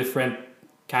could put different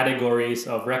categories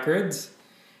of records,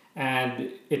 and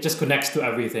it just connects to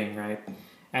everything, right?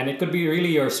 And it could be really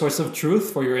your source of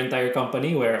truth for your entire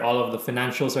company, where all of the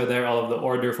financials are there, all of the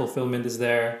order fulfillment is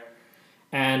there,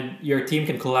 and your team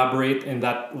can collaborate in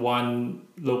that one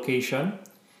location.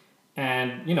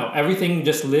 And everything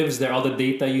just lives there. All the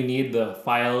data you need, the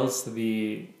files,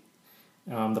 the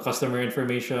customer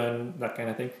information, that kind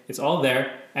of thing, it's all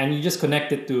there, and you just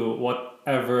connect it to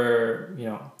whatever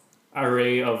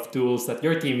array of tools that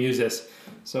your team uses.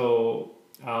 So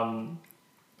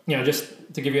just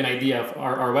to give you an idea of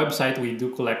our website, we do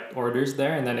collect orders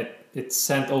there, and then it's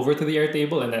sent over to the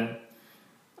Airtable, and then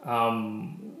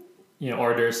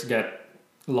orders get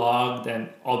logged and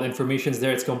all the information's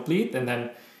there. It's complete, and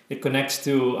then it connects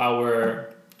to our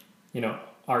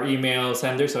email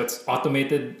sender, so it's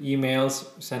automated emails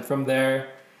sent from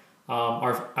there.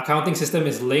 Our accounting system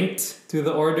is linked to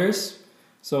the orders,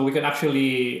 so we can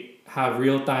actually have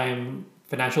real-time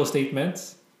financial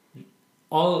statements,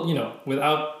 all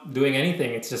without doing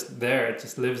anything. It's just there. It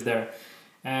just lives there,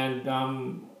 and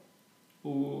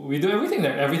we do everything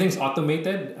there. Everything's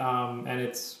automated, and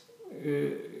it's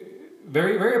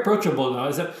very, very approachable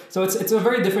now. So it's a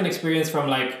very different experience from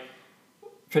like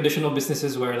traditional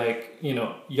businesses where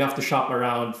you have to shop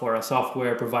around for a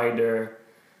software provider,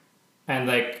 and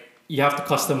you have to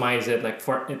customize it.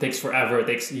 It takes forever. It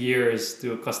takes years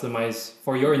to customize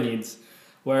for your needs.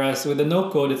 Whereas with the no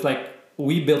code, it's like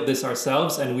we built this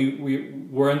ourselves, and we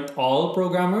weren't all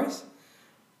programmers,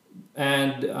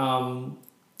 and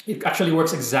it actually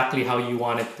works exactly how you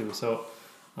want it to. So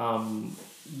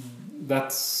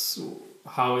that's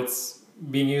how it's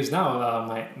being used now.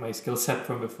 My skill set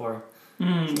from before.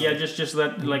 Yeah, just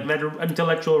that that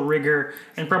intellectual rigor,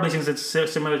 and probably since it's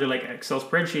similar to like Excel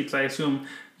spreadsheets, I assume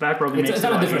that probably makes it's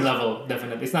on a different level.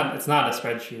 Definitely, it's not a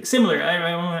spreadsheet. Similar.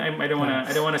 I don't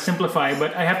want to simplify,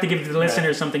 but I have to give the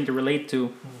listeners something to relate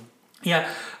to. Yeah,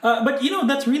 but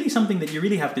that's really something that you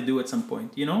really have to do at some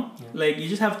point. Like you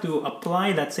just have to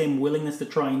apply that same willingness to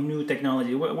try new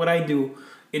technology. What I do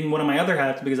in one of my other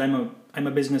hats, because I'm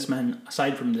a businessman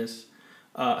aside from this,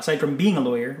 aside from being a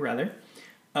lawyer rather.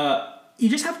 You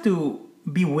just have to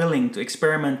be willing to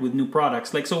experiment with new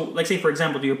products. Like say for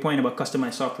example, to your point about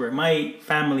customized software, my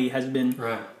family has been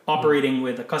operating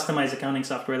with a customized accounting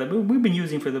software that we've been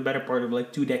using for the better part of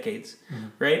like 2 decades,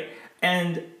 right?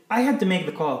 And I had to make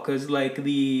the call because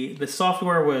the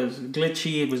software was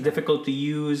glitchy, it was difficult to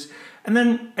use, and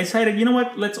then I decided, you know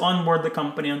what, let's onboard the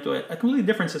company onto a completely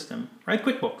different system, right?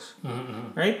 QuickBooks,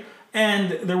 right?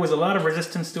 And there was a lot of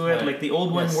resistance to it, like the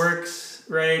old one works,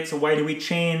 right? So why do we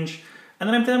change? And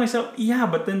then I'm telling myself, yeah,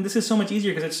 but then this is so much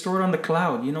easier because it's stored on the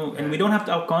cloud, and we don't have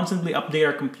to constantly update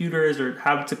our computers or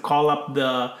have to call up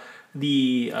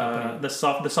the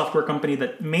software company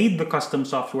that made the custom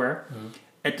software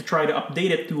and to try to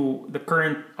update it to the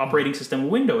current operating system,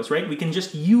 Windows, right? We can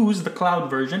just use the cloud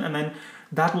version, and then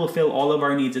that will fill all of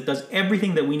our needs. It does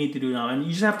everything that we need to do now, and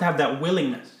you just have to have that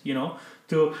willingness,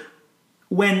 to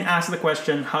when asked the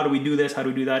question, how do we do this? How do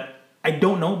we do that? I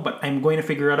don't know, but I'm going to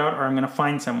figure it out, or I'm going to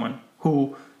find someone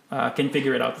who can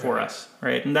figure it out for us,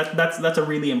 right? And that's a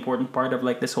really important part of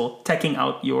like this whole teching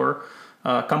out your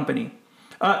company.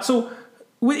 So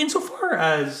insofar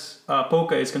as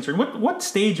Poca is concerned, what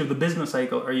stage of the business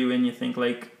cycle are you in? You think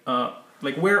like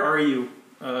where are you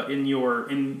in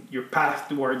your path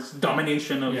towards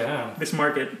domination of this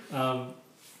market?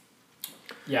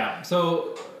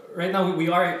 So right now we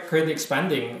are currently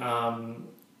expanding.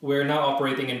 We're now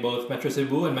operating in both Metro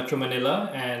Cebu and Metro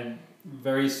Manila, and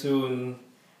very soon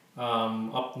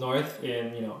up north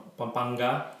in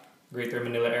Pampanga, Greater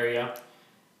Manila area.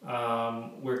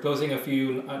 We're closing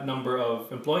a number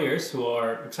of employers who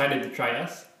are excited to try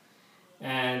us,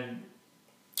 and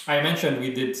I mentioned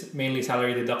we did mainly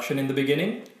salary deduction in the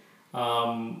beginning.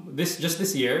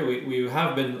 This year we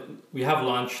have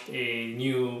launched a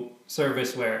new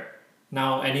service where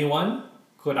now anyone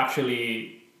could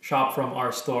actually shop from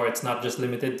our store. It's not just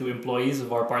limited to employees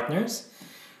of our partners.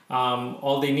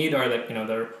 All they need are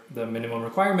the minimum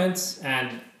requirements,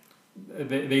 and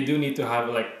they do need to have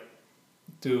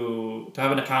to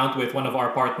have an account with one of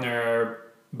our partner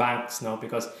banks now,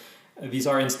 because these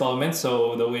are installments.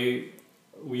 So the way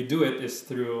we do it is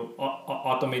through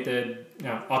automated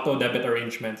auto debit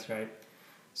arrangements, right?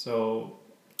 So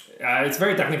it's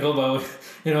very technical, but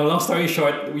long story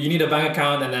short, you need a bank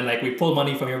account, and then we pull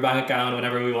money from your bank account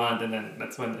whenever we want, and then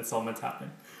that's when installments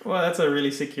happen. Well, that's a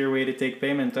really secure way to take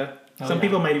payment. Some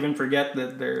people might even forget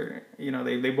that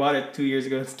they bought it 2 years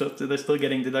ago. They're still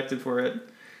getting deducted for it.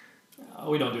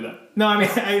 We don't do that. No, I mean,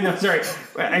 sorry.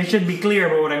 I should be clear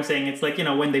about what I'm saying. It's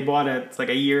when they bought it, it's like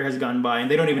a year has gone by and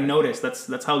they don't even notice.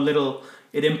 That's how little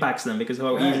it impacts them, because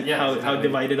how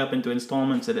divided up into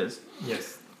installments it is.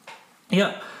 Yes.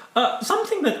 Yeah.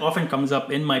 Something that often comes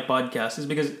up in my podcast is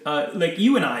because,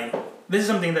 you and I, this is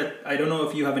something that I don't know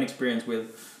if you have an experience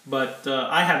with, but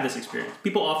I have this experience.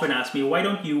 People often ask me, why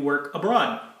don't you work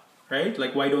abroad, right?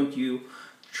 Like, why don't you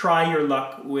try your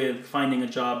luck with finding a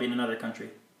job in another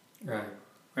country?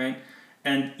 Right?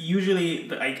 And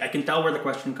usually, I can tell where the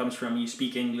question comes from. You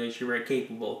speak English, you're very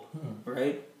capable,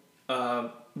 right?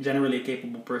 Generally a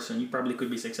capable person. You probably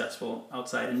could be successful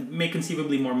outside and make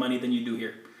conceivably more money than you do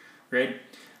here, right?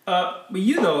 But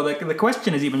you, though, the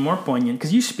question is even more poignant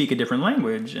because you speak a different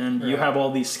language and you have all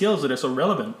these skills that are so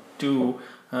relevant to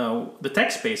the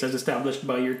tech space as established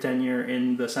by your tenure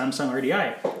in the Samsung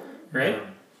RDI, right?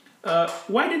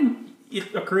 Why didn't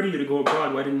it occur to you to go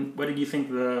abroad? Why did you think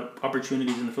the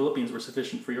opportunities in the Philippines were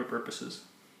sufficient for your purposes?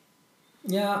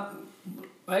 Yeah,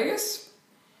 I guess,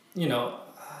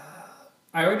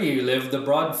 I already lived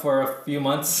abroad for a few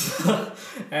months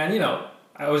and,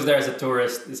 I was there as a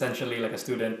tourist, essentially like a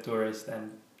student tourist,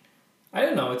 and I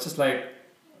don't know, it's just it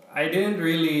didn't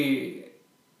really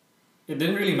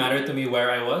matter to me where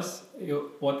I was.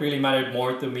 What really mattered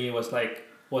more to me was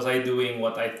was I doing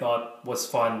what I thought was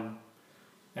fun?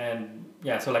 And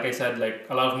so like I said,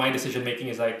 a lot of my decision making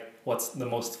is what's the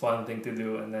most fun thing to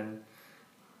do, and then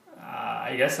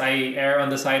I guess I err on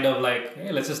the side of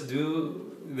hey, let's just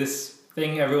do this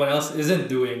thing everyone else isn't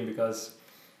doing, because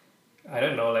I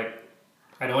don't know,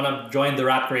 I don't want to join the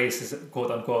rat race,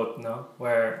 quote unquote,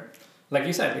 where, like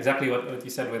you said, exactly what you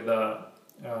said with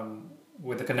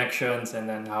the connections, and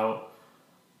then how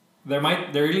there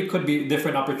really could be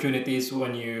different opportunities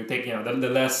when you take the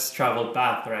less traveled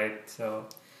path, right? So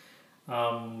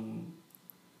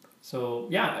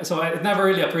it never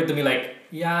really occurred to me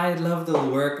I'd love to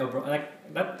work abroad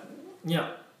that,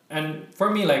 and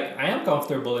for me I am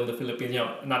comfortable in the Philippines.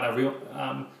 Not everyone.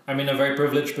 I'm in a very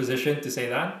privileged position to say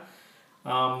that.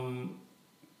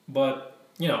 But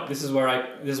this is what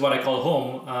I call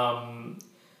home.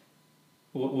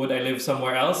 Would I live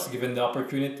somewhere else given the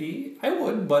opportunity? I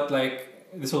would, but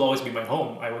this will always be my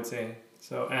home, I would say.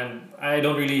 So, and I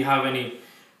don't really have any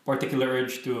particular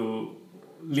urge to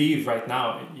leave right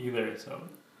now either. So,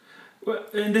 well,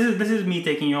 and this is me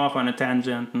taking you off on a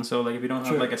tangent, and so if you don't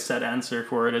have a set answer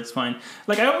for it, it's fine.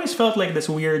 I always felt this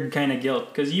weird kind of guilt,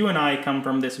 because you and I come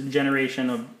from this generation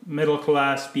of middle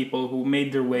class people who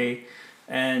made their way,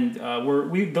 and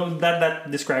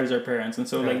that describes our parents, and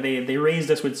so they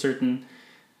raised us with certain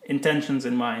intentions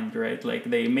in mind, right?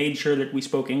 They made sure that we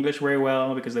spoke English very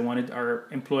well because they wanted our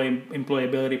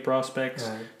employability prospects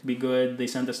to be good. They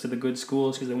sent us to the good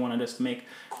schools because they wanted us to make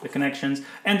the connections.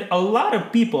 And a lot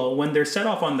of people, when they're set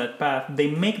off on that path, they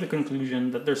make the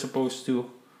conclusion that they're supposed to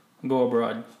go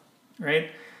abroad, right?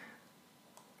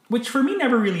 Which for me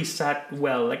never really sat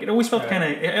well. It always felt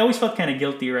I always felt kind of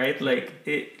guilty, right?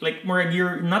 Where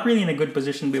you're not really in a good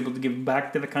position to be able to give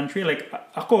back to the country.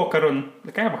 Ako karon,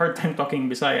 I have a hard time talking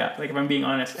Bisaya, if I'm being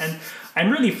honest. And I'm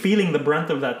really feeling the brunt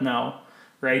of that now,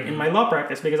 right? In my law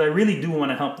practice, because I really do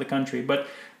want to help the country. But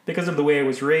because of the way I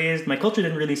was raised, my culture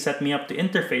didn't really set me up to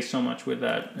interface so much with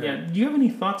that. Yeah. Do you have any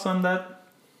thoughts on that?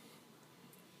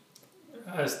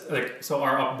 so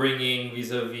our upbringing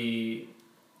vis-a-vis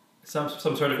some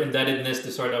sort of indebtedness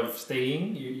to sort of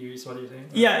staying. You is what you're saying?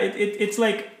 Yeah, it's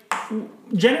like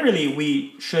generally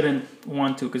we shouldn't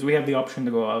want to because we have the option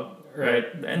to go out. Right,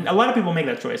 and a lot of people make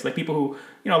that choice. Like people who,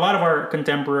 a lot of our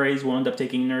contemporaries will end up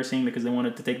taking nursing because they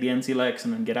wanted to take the NCLEX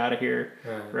and then get out of here.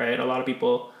 Right. A lot of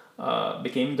people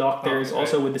became doctors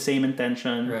also with the same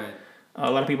intention. Right.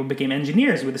 A lot of people became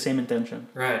engineers with the same intention.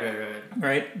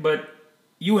 Right. But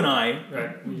you and I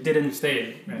didn't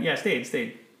stay. Right? Yeah,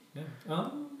 stayed. Yeah.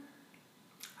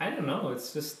 I don't know.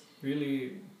 It's just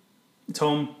really. It's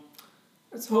home.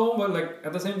 It's home, but like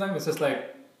at the same time, it's just like.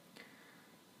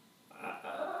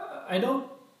 I don't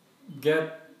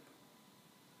get,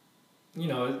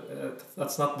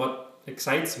 that's not what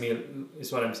excites me,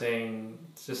 is what I'm saying.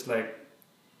 It's just like,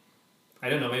 I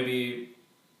don't know, maybe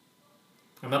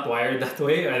I'm not wired that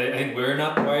way. I think we're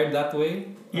not wired that way.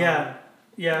 Yeah.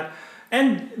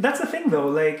 And that's the thing though,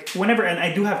 like whenever, and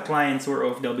I do have clients who are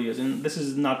OFWs, and this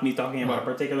is not me talking about a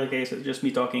particular case, it's just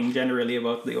me talking generally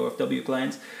about the OFW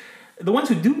clients. The ones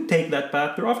who do take that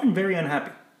path, they're often very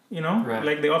unhappy.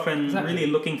 Like they often really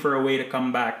looking for a way to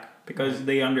come back because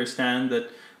they understand that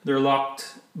they're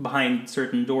locked behind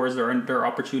certain doors. There are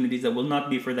opportunities that will not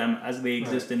be for them as they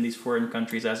exist in these foreign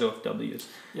countries as OFWs.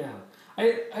 Yeah.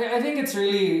 I think it's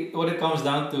really what it comes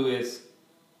down to is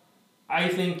I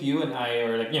think you and I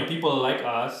are like, people like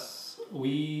us,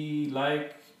 we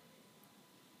like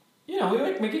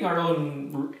making our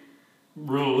own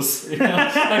rules. Like,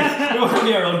 we want to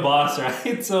be our own boss,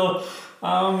 right? So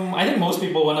I think most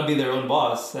people want to be their own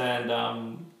boss, and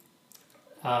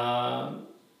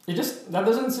that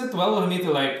doesn't sit well with me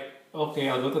to like, okay,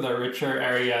 I'll go to the richer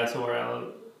areas where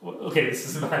okay, this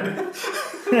is bad.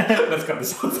 Let's cut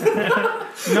this out.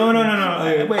 No.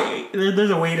 Okay. Wait, there's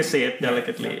a way to say it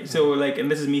delicately. So like, and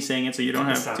this is me saying it, so you don't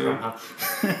have to.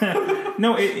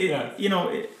 No,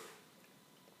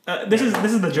 this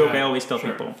is the joke I always tell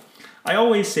people. I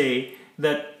always say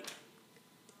that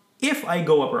if I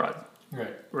go abroad,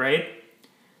 right,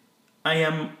 I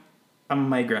am a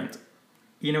migrant.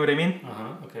 You know what I mean?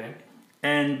 Okay.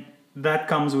 And that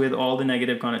comes with all the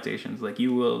negative connotations. Like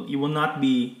you will not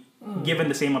be given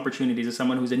the same opportunities as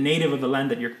someone who's a native of the land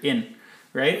that you're in,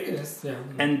 right? Yes. Yeah.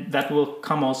 And that will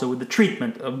come also with the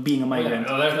treatment of being a migrant.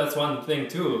 Oh, that's one thing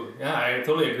too. Yeah, I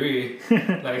totally agree.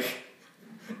 Like,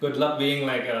 good luck being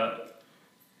like a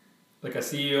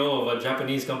CEO of a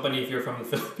Japanese company if you're from the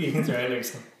Philippines, right? Like,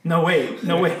 no way.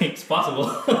 It's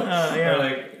possible. Yeah. Or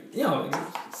like,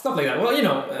 stuff like that. Well,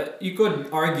 you could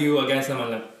argue against them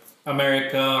on like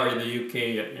America or the UK,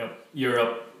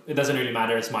 Europe. It doesn't really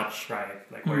matter as much, right?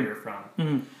 Like where you're from.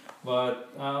 Mm-hmm. But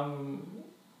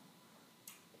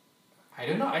I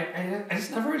don't know. I just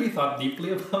never really thought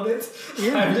deeply about it.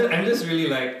 Yeah. I'm just really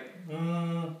like,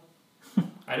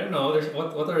 I don't know. There's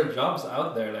what are the jobs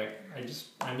out there? Like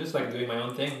I'm just like doing my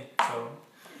own thing. So.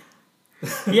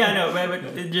 Yeah, no,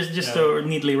 but just to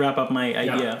neatly wrap up my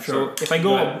idea. Yeah, sure. So if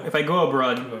I go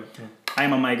abroad,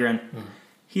 I'm a migrant.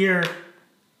 Here,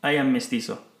 I am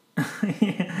mestizo. You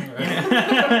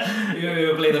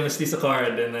play the mestizo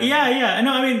card, and then... Yeah.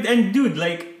 No, I mean, and dude,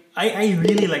 like, I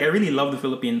really love the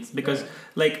Philippines because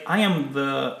like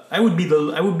I would be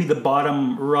the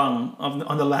bottom rung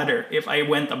on the ladder if I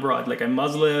went abroad. Like I'm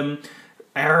Muslim,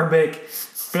 Arabic,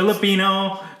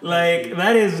 Filipino. Like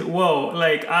that is whoa.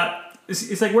 Like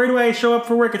it's like, where do I show up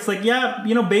for work? It's like,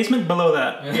 basement below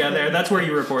that. Yeah, there. That's where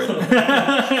you report.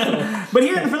 But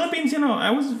here in the Philippines,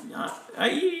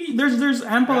 there's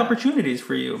ample opportunities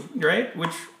for you, right?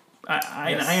 Which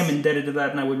I am indebted to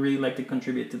that, and I would really like to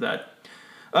contribute to that.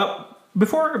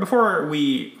 Before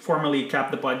we formally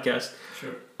cap the podcast,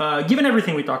 given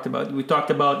everything we talked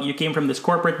about you came from this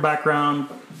corporate background,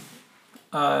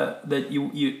 that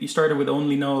you started with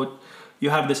Only Note, you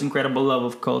have this incredible love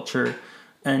of culture,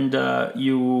 and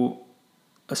you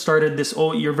started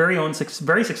your very own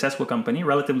very successful company,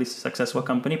 relatively successful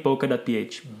company,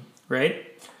 Polka.ph, right?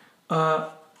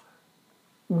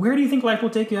 Where do you think life will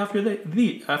take you after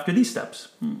after these steps?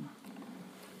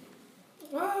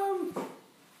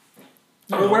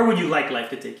 Or where would you like life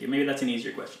to take you? Maybe that's an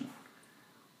easier question.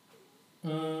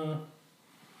 Oh,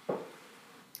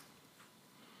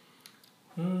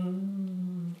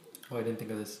 I didn't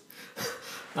think of this.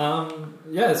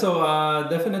 So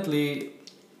definitely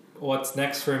what's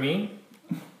next for me?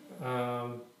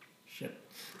 Shit.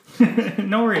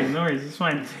 No worries, it's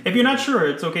fine. If you're not sure,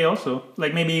 it's okay also.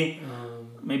 Like maybe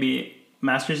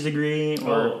master's degree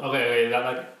or... okay,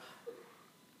 that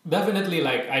definitely,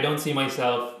 like, I don't see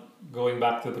myself going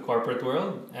back to the corporate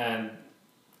world, and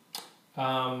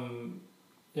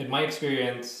in my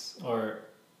experience, or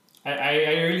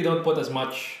I really don't put as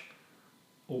much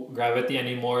gravity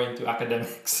anymore into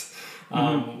academics.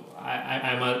 I'm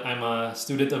a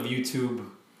student of YouTube,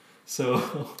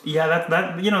 so yeah,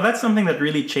 that's something that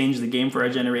really changed the game for our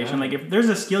generation. Like if there's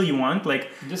a skill you want, like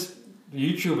just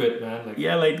YouTube it, man. Like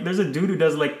like there's a dude who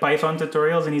does like Python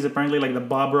tutorials, and he's apparently like the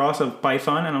Bob Ross of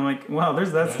Python, and I'm like, wow,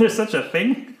 there's such a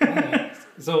thing.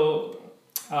 So,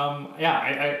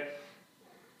 I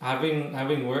having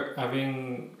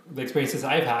the experiences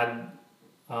I've had,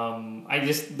 I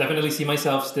just definitely see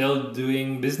myself still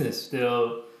doing business,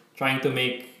 still trying to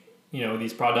make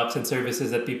these products and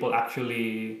services that people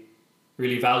actually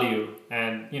really value,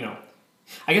 and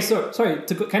I guess sorry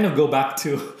to kind of go back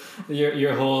to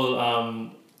your whole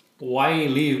why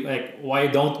leave, like why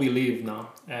don't we leave now?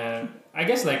 And I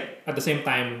guess like at the same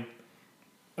time,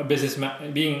 a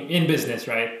businessman being in business,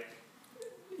 right?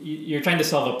 You're trying to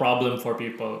solve a problem for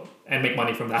people and make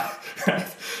money from that, right?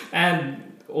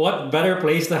 And what better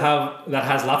place to have that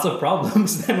has lots of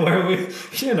problems than where we,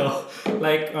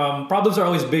 problems are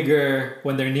always bigger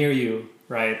when they're near you,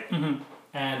 right?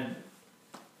 And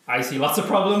I see lots of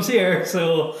problems here.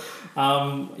 So,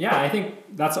 I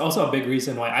think that's also a big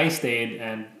reason why I stayed.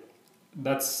 And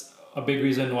that's a big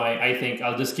reason why I think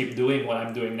I'll just keep doing what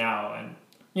I'm doing now and,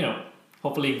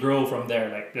 hopefully grow from there.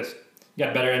 Like just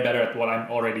get better and better at what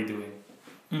I'm already doing.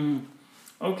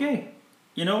 Okay.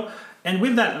 And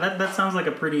with that sounds like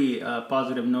a pretty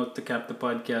positive note to cap the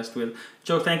podcast with.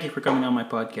 Joe, thank you for coming on my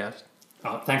podcast.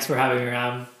 Oh, thanks for having me,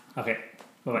 Ram. Okay.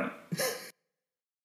 Bye-bye.